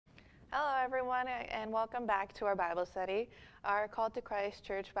Hello, everyone, and welcome back to our Bible study, our Call to Christ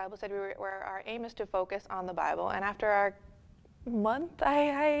Church Bible study, where our aim is to focus on the Bible. And after our month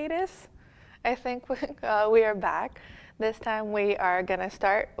hiatus, I think we are back. This time we are going to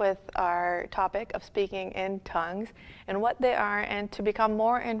start with our topic of speaking in tongues and what they are, and to become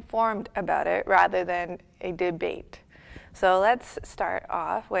more informed about it rather than a debate. So let's start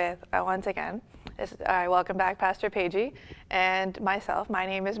off with, once again, I welcome back Pastor Pagey and myself. My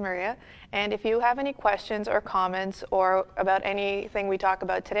name is Maria. And if you have any questions or comments or about anything we talked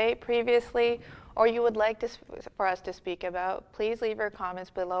about today, previously, or you would like for us to speak about, please leave your comments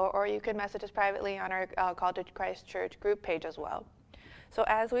below, or you can message us privately on our Call to Christ Church group page as well. So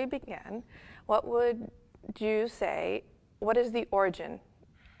as we begin, what would you say, what is the origin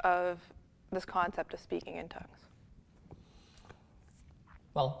of this concept of speaking in tongues?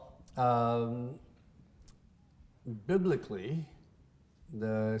 Well, biblically,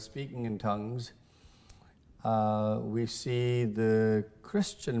 the speaking in tongues, we see the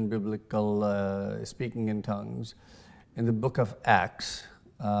Christian biblical speaking in tongues in the book of Acts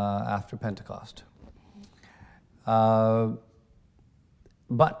after Pentecost. But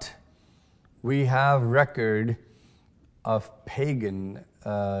we have record of pagan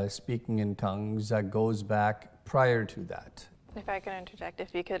speaking in tongues that goes back prior to that. If I could interject,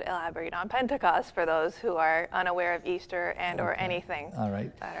 if you could elaborate on Pentecost for those who are unaware of Easter and or anything. All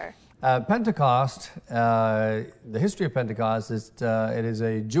right. That are Pentecost, the history of Pentecost is it is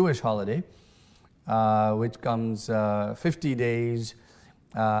a Jewish holiday, which comes 50 days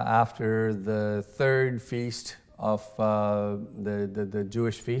after the third feast of the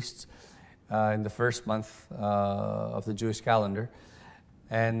Jewish feasts in the first month of the Jewish calendar.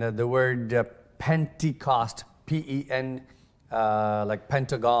 And the word Pentecost, P-E-N, like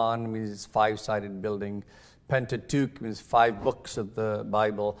Pentagon means five-sided building. Pentateuch means 5 books of the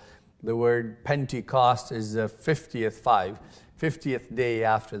Bible. The word Pentecost is the 50th day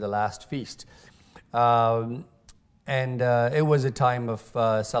after the last feast. And it was a time of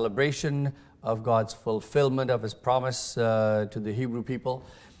celebration of God's fulfillment of His promise to the Hebrew people.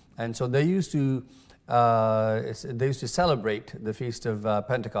 And so they used to celebrate the feast of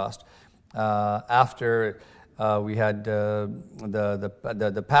Pentecost after we had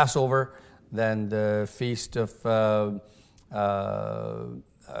the Passover, then the feast of the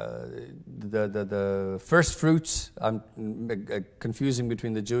first fruits. I'm confusing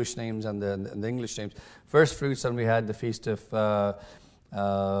between the Jewish names and the English names. First fruits, and we had the feast of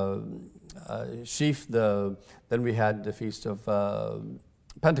sheaf. Then we had the feast of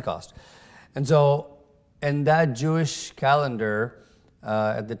Pentecost. And so in that Jewish calendar,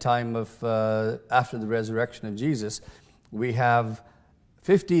 at the time of after the resurrection of Jesus, we have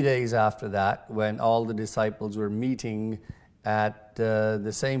 50 days after that when all the disciples were meeting at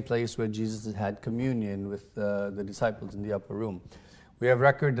the same place where Jesus had communion with the disciples in the upper room. We have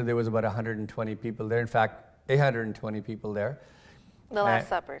record that there was about 120 people there. In fact, 820 people there. the Last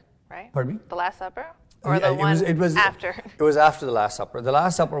Supper, right? Pardon me? The Last Supper? Or the one after? It was after the Last Supper. The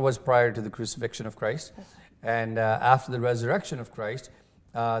Last Supper was prior to the crucifixion of Christ. And after the resurrection of Christ,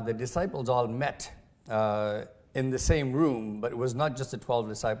 the disciples all met in the same room, but it was not just the 12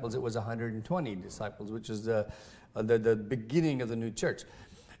 disciples, it was 120 disciples, which is the beginning of the new church.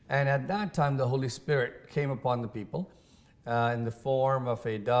 And at that time, the Holy Spirit came upon the people in the form of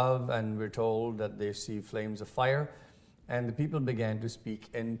a dove, and we're told that they received flames of fire, and the people began to speak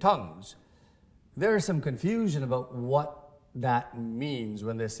in tongues. There is some confusion about what that means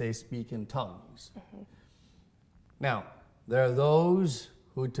when they say speak in tongues. Mm-hmm. Now, there are those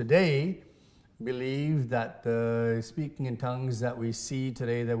who today believe that the speaking in tongues that we see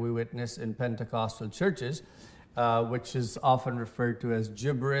today, that we witness in Pentecostal churches, which is often referred to as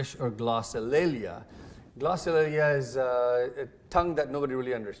gibberish or glossolalia. Glossolalia is a tongue that nobody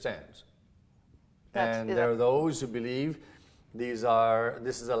really understands. And there are those who believe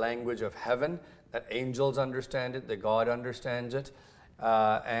this is a language of heaven, that angels understand it, that God understands it,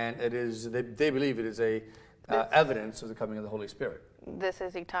 and it is they believe it is a evidence of the coming of the Holy Spirit. This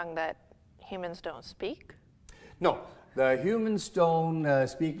is a tongue that humans don't speak? No. The humans don't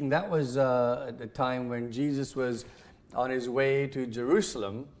speaking, that was at the time when Jesus was on his way to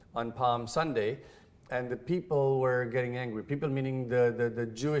Jerusalem on Palm Sunday, and the people were getting angry. People meaning the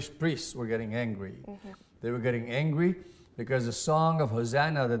Jewish priests were getting angry. Mm-hmm. They were getting angry because the song of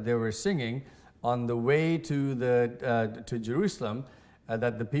Hosanna that they were singing on the way to Jerusalem,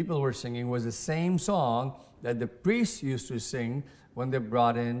 that the people were singing, was the same song that the priests used to sing when they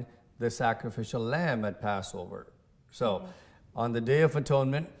brought in the sacrificial lamb at Passover. So, on the Day of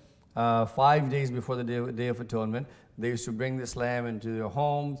Atonement, 5 days before the Day of Atonement, They used to bring this lamb into their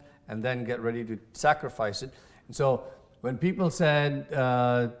homes and then get ready to sacrifice it. And so when people said,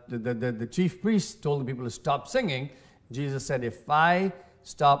 the chief priest told the people to stop singing, Jesus said, if I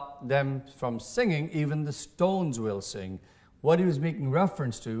stop them from singing, even the stones will sing. What he was making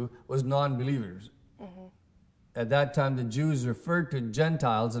reference to was non-believers. At that time, the Jews referred to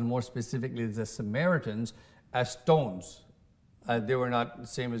Gentiles, and more specifically the Samaritans, as stones. They were not the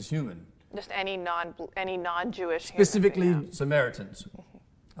same as human. Just any non-Jewish. Specifically human, Samaritans.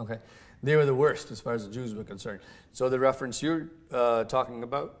 Okay, they were the worst as far as the Jews were concerned. So the reference you're talking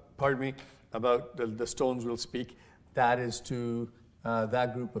about, pardon me, about the stones will speak, that is to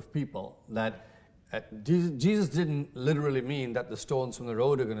that group of people. That Jesus didn't literally mean that the stones from the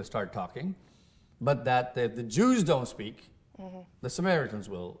road are going to start talking, but that if the Jews don't speak, the Samaritans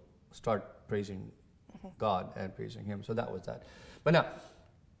will start praising God and praising Him. So that was that. But now,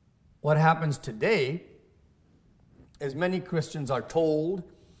 what happens today is many Christians are told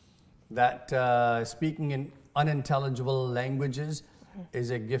that speaking in unintelligible languages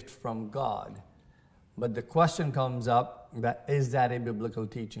is a gift from God. But the question comes up, that is that a biblical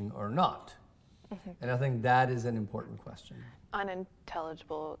teaching or not? And I think that is an important question.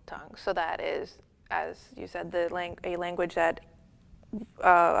 Unintelligible tongue. So that is, as you said, a language that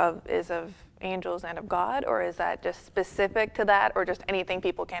is of angels and of God, or is that just specific to that, or just anything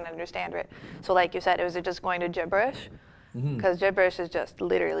people can understand it? So like you said, is it just going to gibberish? Because gibberish is just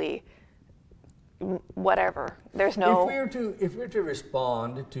literally whatever. There's no... If we're to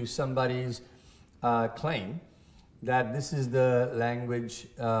respond to somebody's claim that this is the language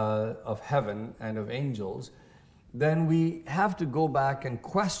of heaven and of angels, then we have to go back and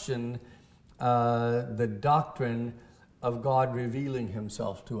question the doctrine of God revealing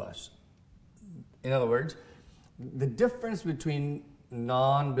Himself to us. In other words, the difference between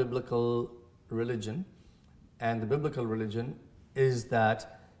non-biblical religion and the biblical religion is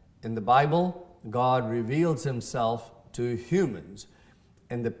that in the Bible, God reveals Himself to humans.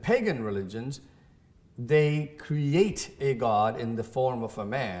 In the pagan religions, they create a God in the form of a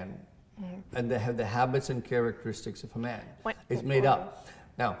man, and they have the habits and characteristics of a man. It's made up.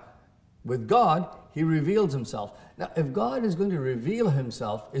 Now, with God, He reveals Himself. Now, if God is going to reveal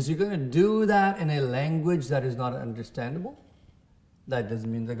Himself, is He going to do that in a language that is not understandable? That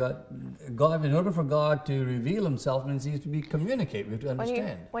doesn't mean that God, in order for God to reveal Himself, means He has to be communicated. We have to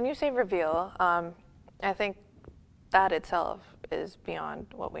understand. When you say reveal, I think that itself is beyond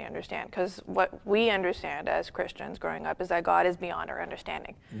what we understand, because what we understand as Christians growing up is that God is beyond our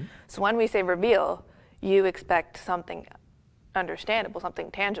understanding. So when we say reveal, you expect something understandable,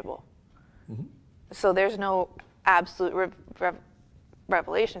 something tangible. So there's no absolute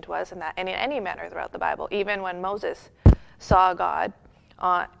revelation to us in any manner throughout the Bible. Even when Moses saw God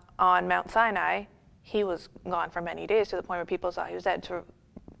on Mount Sinai, he was gone for many days, to the point where people thought he was dead. So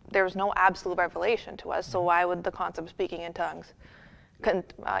there was no absolute revelation to us. So why would the concept of speaking in tongues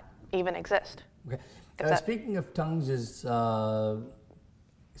even exist? Okay. Speaking of tongues is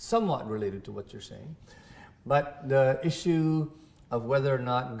somewhat related to what you're saying, but the issue of whether or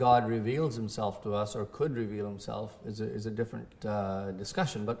not God reveals Himself to us or could reveal Himself is a different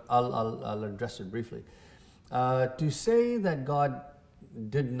discussion, but I'll address it briefly. To say that God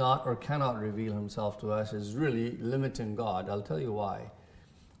did not or cannot reveal Himself to us is really limiting God. I'll tell you why.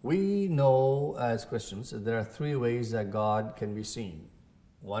 We know as Christians that there are three ways that God can be seen.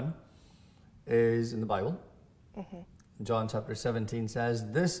 One is in the Bible. John chapter 17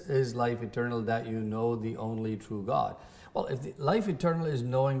 says, "This is life eternal, that you know the only true God." Well, if the life eternal is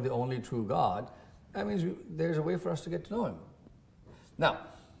knowing the only true God, that means there's a way for us to get to know Him. Now,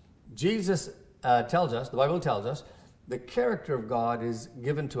 Jesus tells us, the Bible tells us, the character of God is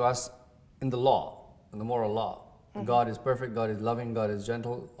given to us in the law, in the moral law. God is perfect, God is loving, God is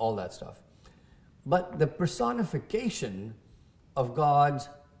gentle, all that stuff. But the personification of God's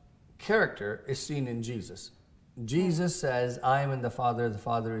character is seen in Jesus. Jesus says, "I am in the Father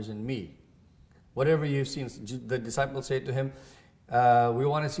is in me." Whatever you've seen, the disciples say to Him, "We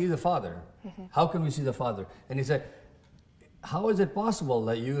want to see the Father." How can we see the Father? And He said, "How is it possible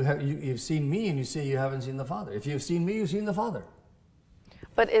that you've seen me and you say you haven't seen the Father? If you've seen me, you've seen the Father."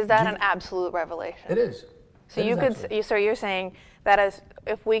 But is that an absolute revelation? It is. So you're saying that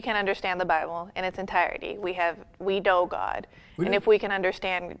if we can understand the Bible in its entirety, we know God, and if we can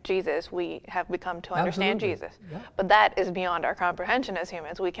understand Jesus, we have become to understand Jesus. Yeah. But that is beyond our comprehension as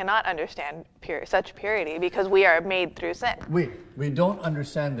humans. We cannot understand such purity because we are made through sin. We don't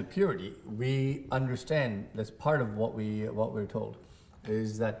understand the purity. We understand, that's part of what we're told,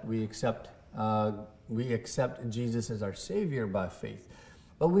 is that we accept Jesus as our Savior by faith.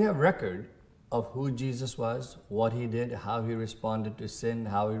 But we have record of who Jesus was, what he did, how he responded to sin,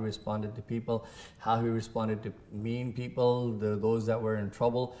 how he responded to people, how he responded to mean people, those that were in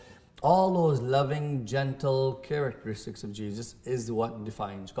trouble. All those loving, gentle characteristics of Jesus is what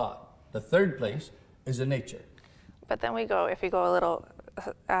defines God. The third place is the nature. But then if you go a little,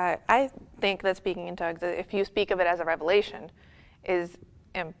 I think that speaking in tongues, if you speak of it as a revelation, is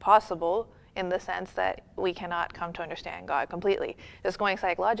impossible in the sense that we cannot come to understand God completely. Just going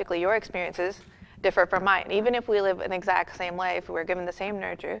psychologically, your experiences differ from mine. Even if we live an exact same life, we're given the same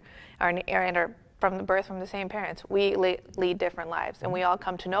nurture, and are from the birth from the same parents, we lead different lives, and we all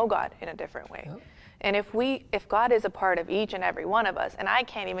come to know God in a different way. Yep. And if God is a part of each and every one of us, and I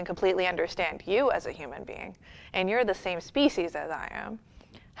can't even completely understand you as a human being, and you're the same species as I am,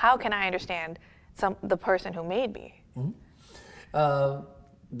 how can I understand the person who made me? Mm-hmm.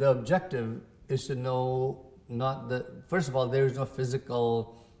 The objective is to know first of all, there is no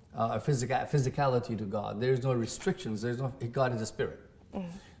physicality to God. There is no restrictions. God is a spirit. Mm-hmm.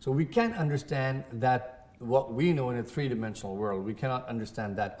 So we can't understand that what we know in a three-dimensional world. We cannot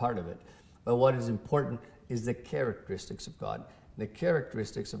understand that part of it. But what is important is the characteristics of God. The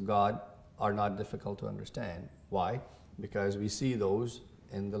characteristics of God are not difficult to understand. Why? Because we see those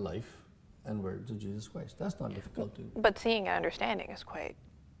in the life and words of Jesus Christ. That's not difficult to. But seeing and understanding is quite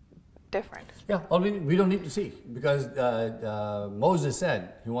different. Yeah, well, we don't need to see, because Moses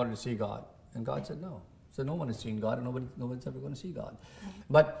said he wanted to see God, and God said no. So no one has seen God, and nobody's ever going to see God.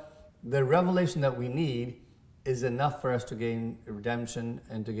 But the revelation that we need is enough for us to gain redemption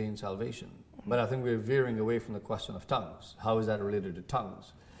and to gain salvation. But I think we're veering away from the question of tongues. How is that related to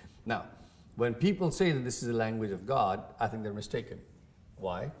tongues? Now, when people say that this is the language of God, I think they're mistaken.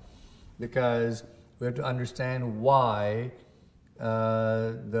 Why? Because we have to understand why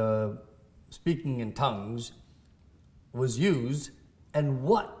the speaking in tongues was used, and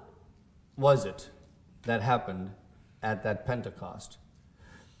what was it that happened at that Pentecost.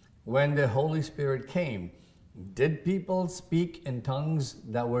 When the Holy Spirit came, did people speak in tongues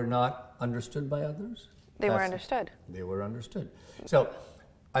that were not understood by others? They were understood. They were understood. So,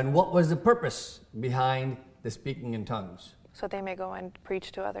 and what was the purpose behind the speaking in tongues? So they may go and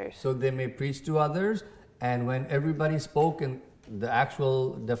preach to others. So they may preach to others, and when everybody spoke, and the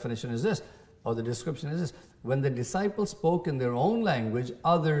actual definition is this, or the description is this, when the disciples spoke in their own language,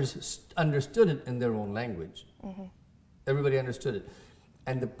 others understood it in their own language. Mm-hmm. Everybody understood it.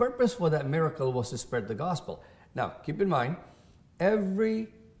 And the purpose for that miracle was to spread the gospel. Now, keep in mind, every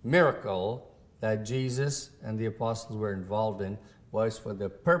miracle that Jesus and the apostles were involved in was for the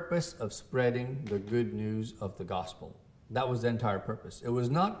purpose of spreading the good news of the gospel. That was the entire purpose. It was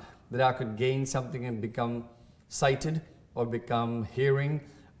not that I could gain something and become sighted, or become hearing,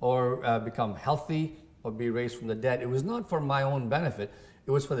 or become healthy, or be raised from the dead. It was not for my own benefit.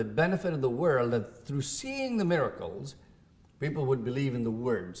 It was for the benefit of the world, that through seeing the miracles, people would believe in the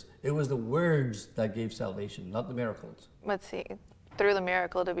words. It was the words that gave salvation, not the miracles. Let's see. Through the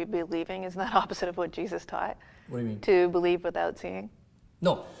miracle to be believing, isn't that opposite of what Jesus taught? What do you mean? To believe without seeing?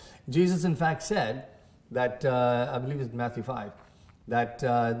 No. Jesus, in fact, said that, I believe it's Matthew 5, that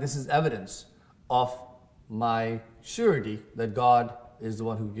this is evidence of my surety that God is the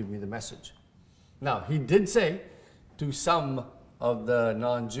one who gave me the message. Now, he did say to some of the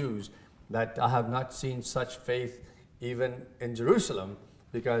non-Jews that I have not seen such faith even in Jerusalem,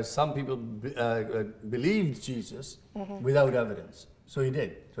 because some people believed Jesus without evidence. So he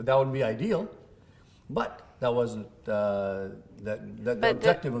did. So that would be ideal, but that wasn't the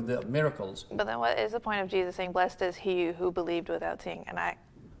objective of the miracles. But then what is the point of Jesus saying, blessed is he who believed without seeing? And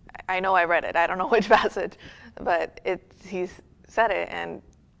I know I read it. I don't know which passage, but he's said it. And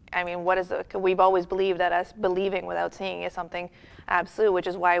I mean, we've always believed that us believing without seeing is something absolute, which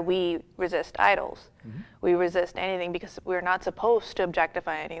is why we resist idols. Mm-hmm. We resist anything because we're not supposed to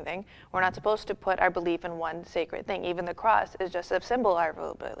objectify anything. We're not supposed to put our belief in one sacred thing. Even the cross is just a symbol of our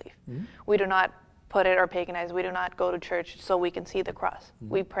belief. Mm-hmm. We do not put it or paganize. We do not go to church so we can see the cross.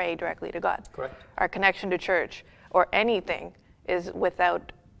 Mm-hmm. We pray directly to God. Correct. Our connection to church or anything is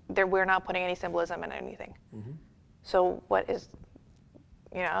without, we're not putting any symbolism in anything. Mm-hmm. So what is,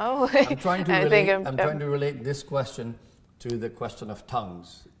 I'm trying to relate this question to the question of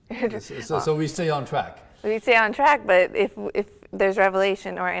tongues. So we stay on track. We stay on track, but if there's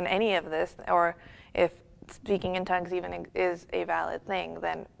revelation or in any of this, or if speaking in tongues even is a valid thing,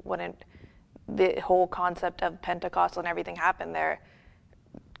 then wouldn't the whole concept of Pentecostal and everything happen there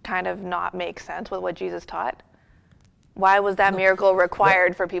kind of not make sense with what Jesus taught? Why was that miracle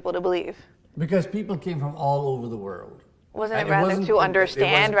required for people to believe? Because people came from all over the world. Wasn't it rather to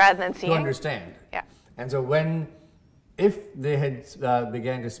understand rather than seeing? To understand. Yeah. And so when if they had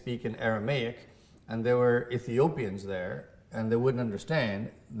began to speak in Aramaic and there were Ethiopians there and they wouldn't understand,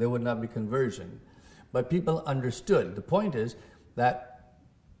 there would not be conversion. But people understood. The point is that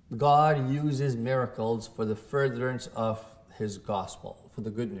God uses miracles for the furtherance of his gospel, for the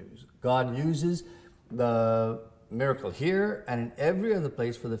good news. God uses the miracle here and in every other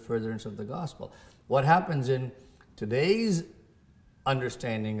place for the furtherance of the gospel. What happens in today's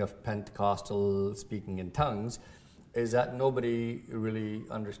understanding of Pentecostal speaking in tongues is that nobody really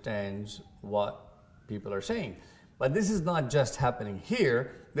understands what people are saying. But this is not just happening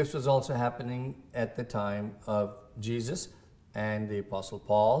here. This was also happening at the time of Jesus and the Apostle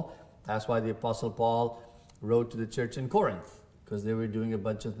Paul. That's why the Apostle Paul wrote to the church in Corinth, because they were doing a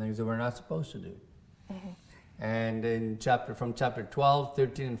bunch of things they were not supposed to do. And from chapter 12,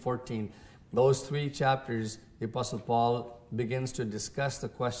 13, and 14, those 3 chapters, the Apostle Paul begins to discuss the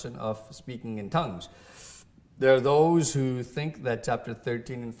question of speaking in tongues. There are those who think that chapter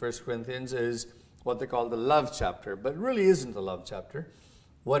 13 in 1 Corinthians is what they call the love chapter, but it really isn't a love chapter.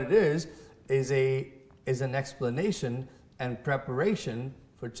 What it is an explanation and preparation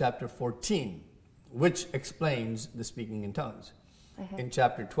for chapter 14, which explains the speaking in tongues. In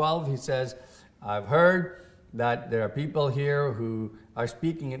chapter 12, he says, I've heard that there are people here who are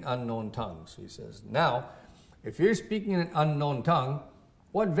speaking in unknown tongues. He says, now, if you're speaking in an unknown tongue,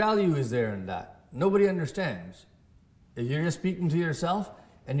 what value is there in that? Nobody understands. If you're just speaking to yourself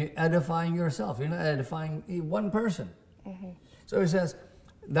and you're edifying yourself, you're not edifying one person. So he says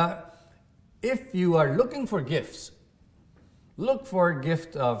that if you are looking for gifts, look for a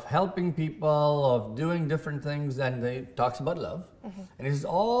gift of helping people, of doing different things, and he talks about love. And he says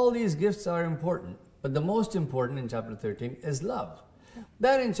all these gifts are important, but the most important in chapter 13 is love.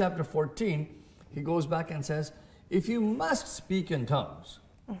 Then in chapter 14, he goes back and says, if you must speak in tongues,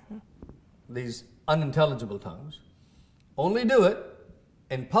 these unintelligible tongues, only do it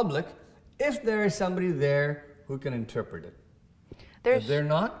in public if there is somebody there who can interpret it. If they're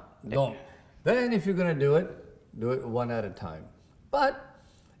not, don't. Then if you're going to do it one at a time. But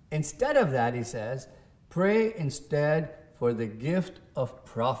instead of that, he says, pray instead for the gift of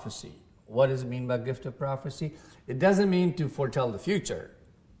prophecy. What does it mean by gift of prophecy? It doesn't mean to foretell the future.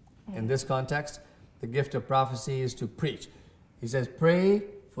 In this context, the gift of prophecy is to preach. He says, pray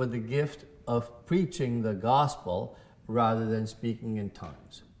for the gift of preaching the gospel rather than speaking in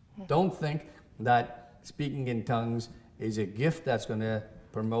tongues. Don't think that speaking in tongues is a gift that's going to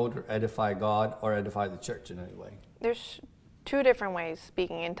promote or edify God or edify the church in any way. There's 2 different ways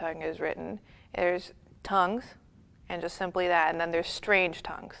speaking in tongue is written. There's tongues, and just simply that, and then there's strange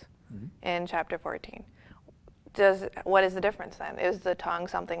tongues in chapter 14. What is the difference then? Is the tongue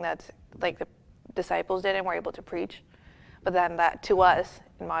something that's like the disciples did and were able to preach? But then that to us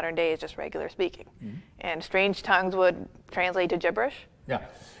in modern day is just regular speaking. And strange tongues would translate to gibberish?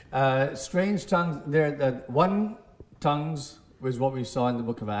 Yeah. Strange tongues, one tongues was what we saw in the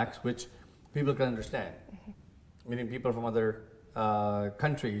book of Acts, which people can understand. Meaning people from other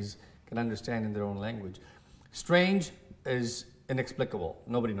countries can understand in their own language. Strange is inexplicable.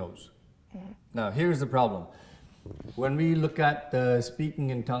 Nobody knows. Now, here's the problem. When we look at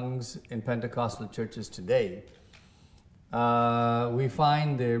speaking in tongues in Pentecostal churches today, we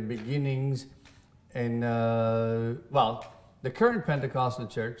find their beginnings in, the current Pentecostal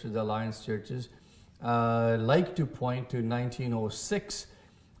church, the Alliance churches, like to point to 1906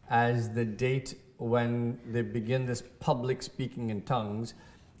 as the date when they begin this public speaking in tongues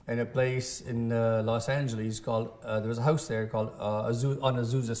in a place in Los Angeles called, there was a house there called on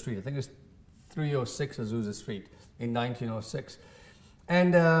Azusa Street. I think it was 306 Azusa Street in 1906.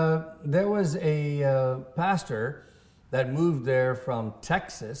 And there was a pastor that moved there from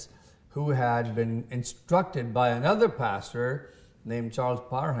Texas who had been instructed by another pastor named Charles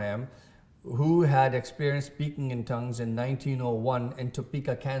Parham, who had experienced speaking in tongues in 1901 in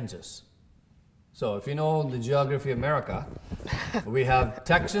Topeka, Kansas. So if you know the geography of America, we have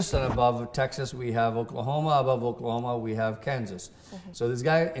Texas, and above Texas we have Oklahoma, above Oklahoma we have Kansas. So this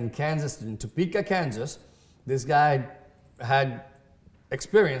guy in Kansas, in Topeka, Kansas, this guy had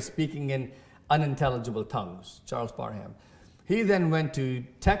experience speaking in unintelligible tongues, Charles Parham. He then went to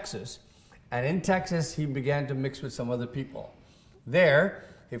Texas, and in Texas he began to mix with some other people. There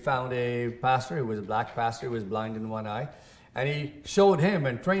he found a pastor who was a black pastor who was blind in one eye, and he showed him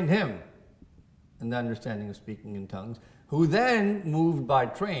and trained him in the understanding of speaking in tongues, who then moved by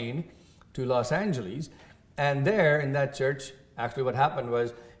train to Los Angeles. And there in that church, actually what happened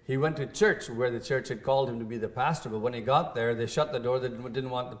was he went to church where the church had called him to be the pastor, but when he got there, they shut the door. They didn't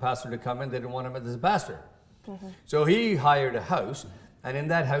want the pastor to come in. They didn't want him as a pastor. So he hired a house, and in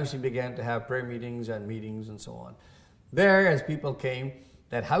that house he began to have prayer meetings and so on. There, as people came,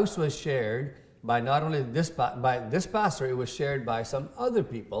 that house was shared by not only by this pastor, it was shared by some other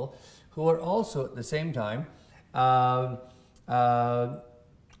people who were also at the same time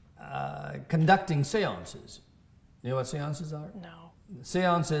conducting seances. You know what seances are? No.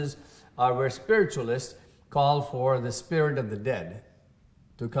 Seances are where spiritualists call for the spirit of the dead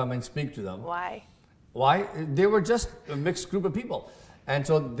to come and speak to them. Why? Why? They were just a mixed group of people. And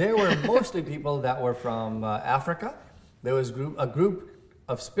so there were mostly people that were from Africa. There was a group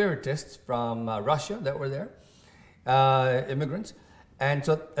of spiritists from Russia that were there, immigrants. And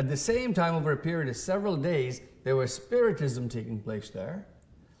so at the same time, over a period of several days, there was spiritism taking place there.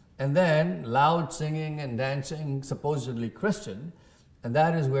 And then loud singing and dancing, supposedly Christian. And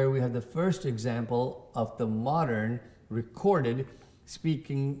that is where we have the first example of the modern recorded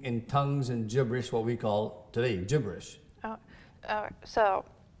speaking in tongues and gibberish, what we call today gibberish. Wait a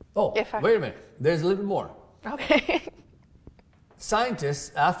minute. There's a little more. Okay.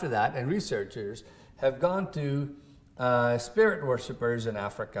 Scientists, after that, and researchers have gone to spirit worshippers in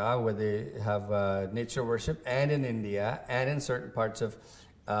Africa, where they have nature worship, and in India, and in certain parts of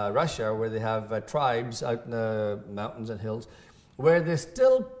Russia, where they have tribes out in the mountains and hills, where they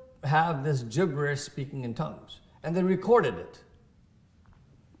still have this gibberish speaking in tongues. And they recorded it.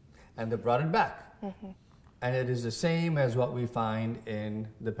 And they brought it back. Mm-hmm. And it is the same as what we find in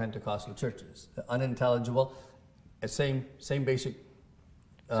the Pentecostal churches. The unintelligible, same basic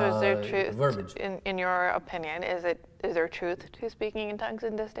so is there truth, verbiage. In your opinion, is there truth to speaking in tongues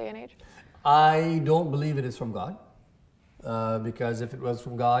in this day and age? I don't believe it is from God. Because if it was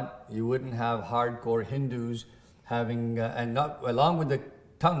from God, you wouldn't have hardcore Hindus having, and not along with the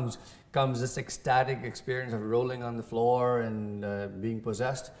tongues comes this ecstatic experience of rolling on the floor and being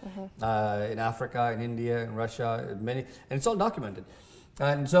possessed. Mm-hmm. In Africa, in India, in Russia, and it's all documented.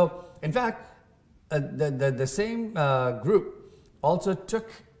 And so, in fact, the same group also took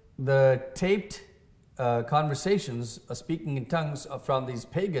the taped conversations of speaking in tongues from these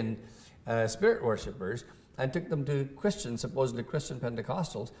pagan spirit worshippers and took them to Christians, supposedly Christian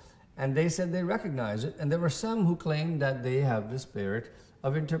Pentecostals, and they said they recognize it. And there were some who claimed that they have the spirit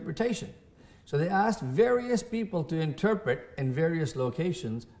of interpretation. So they asked various people to interpret in various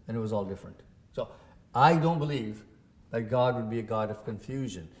locations, and it was all different. So I don't believe that God would be a God of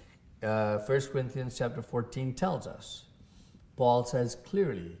confusion. 1 Corinthians chapter 14 tells us, Paul says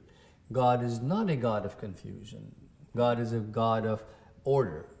clearly, God is not a God of confusion. God is a God of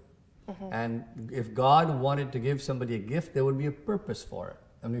order. Mm-hmm. And if God wanted to give somebody a gift, there would be a purpose for it.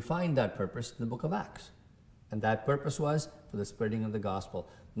 And we find that purpose in the book of Acts. And that purpose was for the spreading of the gospel,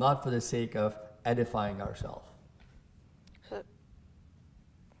 not for the sake of edifying ourselves. So,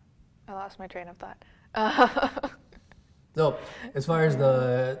 I lost my train of thought. So, as far as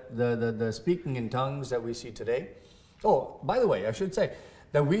the speaking in tongues that we see today, oh, by the way, I should say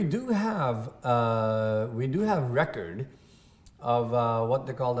that we do have record of what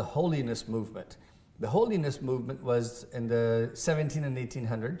they call the holiness movement. The holiness movement was in the 17 and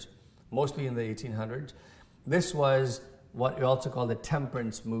 1800s, mostly in the 1800s. This was what we also call the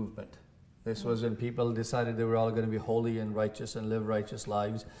temperance movement. This was when people decided they were all going to be holy and righteous and live righteous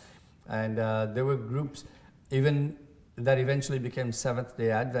lives. And there were groups even that eventually became Seventh-day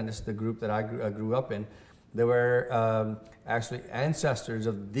Adventists, the group that I grew up in. There were actually ancestors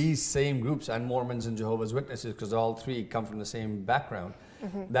of these same groups, and Mormons and Jehovah's Witnesses, because all three come from the same background,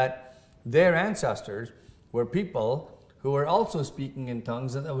 mm-hmm. that their ancestors were people who were also speaking in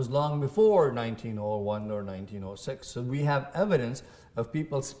tongues, and that was long before 1901 or 1906. So we have evidence of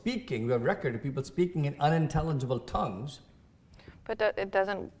people speaking, we have record of people speaking in unintelligible tongues. But it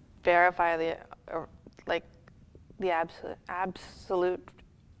doesn't verify the absolute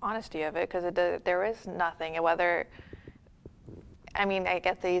honesty of it, because there is nothing. Whether, I mean, I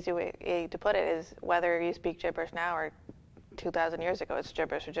guess the easy way to put it is whether you speak gibberish now or 2,000 years ago, it's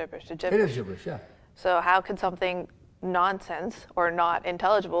gibberish or gibberish to gibberish. It is gibberish, yeah. So how could something nonsense or not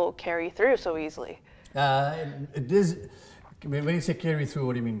intelligible carry through so easily? It is. When you say carry through,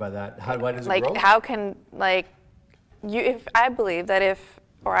 what do you mean by that? Why does it grow? How can, if I believe that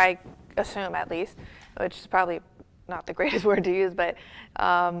or I assume at least, which is probably not the greatest word to use, but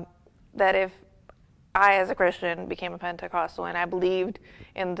that if I, as a Christian, became a Pentecostal and I believed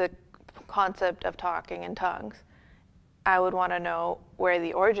in the concept of talking in tongues, I would want to know where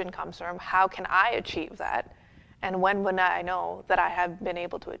the origin comes from. How can I achieve that? And when would I know that I have been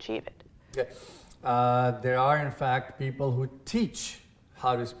able to achieve it? Okay. There are, in fact, people who teach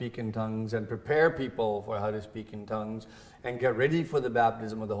how to speak in tongues and prepare people for how to speak in tongues and get ready for the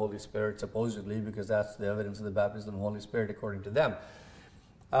baptism of the Holy Spirit, supposedly, because that's the evidence of the baptism of the Holy Spirit according to them.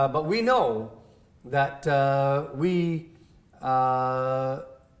 But we know that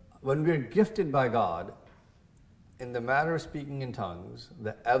when we're gifted by God in the matter of speaking in tongues,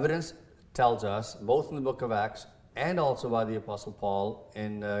 the evidence tells us, both in the book of Acts and also by the Apostle Paul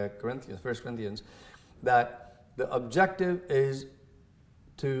in 1 Corinthians, that the objective is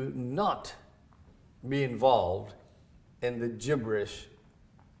to not be involved in the gibberish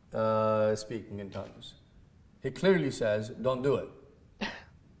speaking in tongues. He clearly says, don't do it.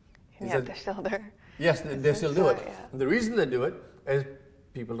 Yeah, they're still there. Yes, they still do it. Yeah. The reason they do it is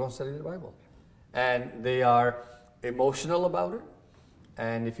people don't study the Bible. And they are emotional about it.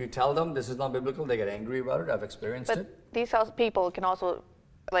 And if you tell them this is not biblical, they get angry about it. I've experienced it. But these people can also,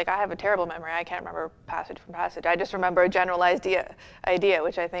 like, I have a terrible memory. I can't remember passage from passage. I just remember a generalized idea,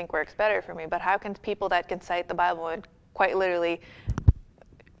 which I think works better for me. But how can people that can cite the Bible and quite literally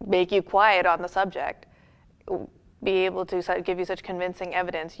make you quiet on the subject be able to give you such convincing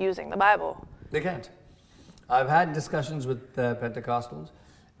evidence using the Bible? They can't. I've had discussions with Pentecostals.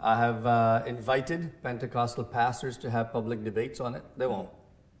 I have invited Pentecostal pastors to have public debates on it. They won't.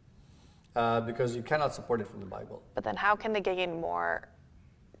 Because you cannot support it from the Bible. But then how can they gain more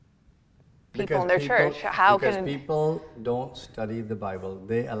people in their church? Because people don't study the Bible.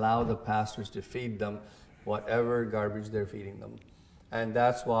 They allow the pastors to feed them whatever garbage they're feeding them. And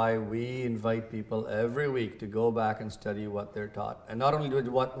that's why we invite people every week to go back and study what they're taught. And not only do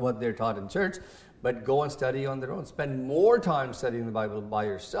what they're taught in church, but go and study on their own. Spend more time studying the Bible by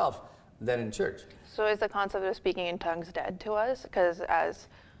yourself than in church. So is the concept of speaking in tongues dead to us? Because as...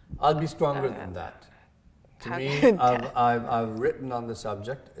 I'll be stronger than that. To me, I've written on the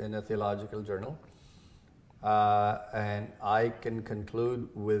subject in a theological journal. And I can conclude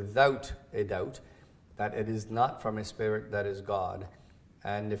without a doubt that it is not from a spirit that is God.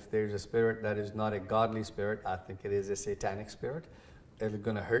 And if there's a spirit that is not a godly spirit, I think it is a satanic spirit. It's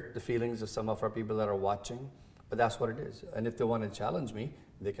going to hurt the feelings of some of our people that are watching, but that's what it is. And if they want to challenge me,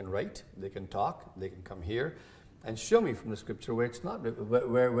 they can write, they can talk, they can come here and show me from the scripture where it's not,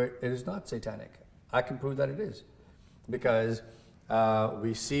 where it is not satanic. I can prove that it is, because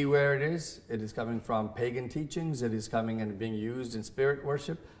we see where it is. It is coming from pagan teachings. It is coming and being used in spirit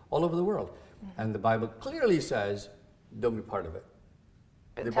worship all over the world. And the Bible clearly says, don't be part of it.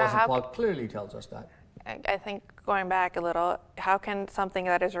 The Apostle Paul clearly tells us that. I think going back a little, how can something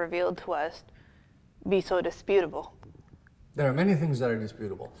that is revealed to us be so disputable? There are many things that are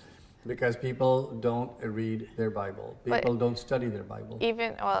disputable because people don't read their Bible. People don't study their Bible.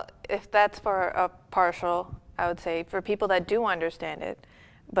 Even, well, if that's for a partial, I would say, for people that do understand it,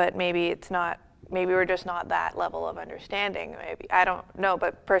 but maybe it's not, maybe we're just not that level of understanding. Maybe, I don't know,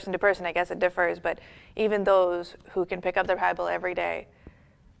 but person to person, I guess it differs. But even those who can pick up their Bible every day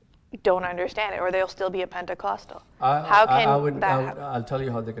don't understand it, or they'll still be a Pentecostal. How can that happen? I'll tell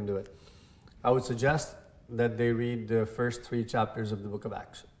you how they can do it. I would suggest that they read the first 3 chapters of the book of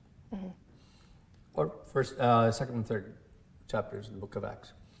Acts. Mm-hmm. Or second and third chapters of the book of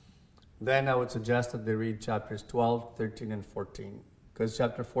Acts. Then I would suggest that they read chapters 12, 13, and 14. Because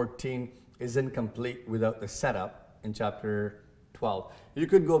chapter 14 is incomplete without the setup in chapter 12. You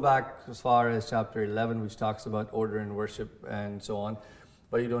could go back as far as chapter 11, which talks about order and worship and so on.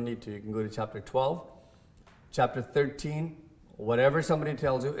 But you don't need to. You can go to chapter 12. Chapter 13, whatever somebody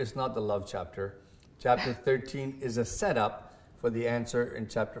tells you, it's not the love chapter. Chapter 13 is a setup for the answer in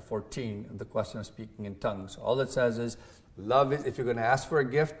chapter 14, the question of speaking in tongues. All it says is, love is, if you're going to ask for a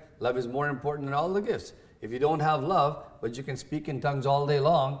gift, love is more important than all the gifts. If you don't have love, but you can speak in tongues all day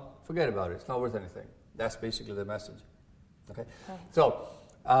long, forget about it. It's not worth anything. That's basically the message. Okay? So,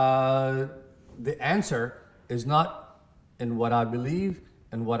 the answer is not in what I believe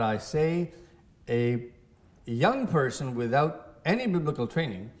and what I say. A young person without any biblical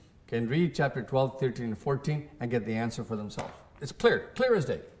training can read chapter 12, 13, and 14 and get the answer for themselves. It's clear as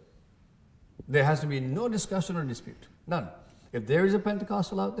day. There has to be no discussion or dispute, none. If there is a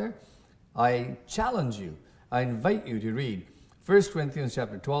Pentecostal out there, I challenge you, I invite you to read 1 Corinthians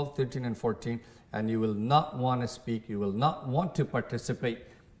chapter 12, 13, and 14, and you will not want to speak, you will not want to participate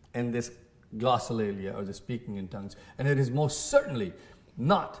in this glossolalia, or the speaking in tongues. And it is most certainly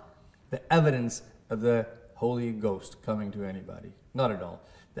not the evidence of the Holy Ghost coming to anybody. Not at all.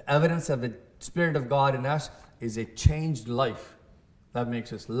 The evidence of the Spirit of God in us is a changed life that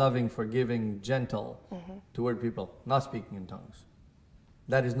makes us loving, forgiving, gentle toward people, not speaking in tongues.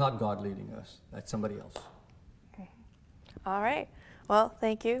 That is not God leading us. That's somebody else. All right. Well,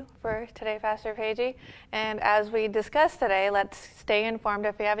 thank you for today, Pastor Pagey. And as we discussed today, let's stay informed.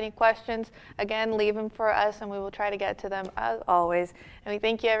 If you have any questions, again, leave them for us, and we will try to get to them as always. And we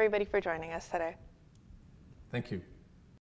thank you, everybody, for joining us today. Thank you.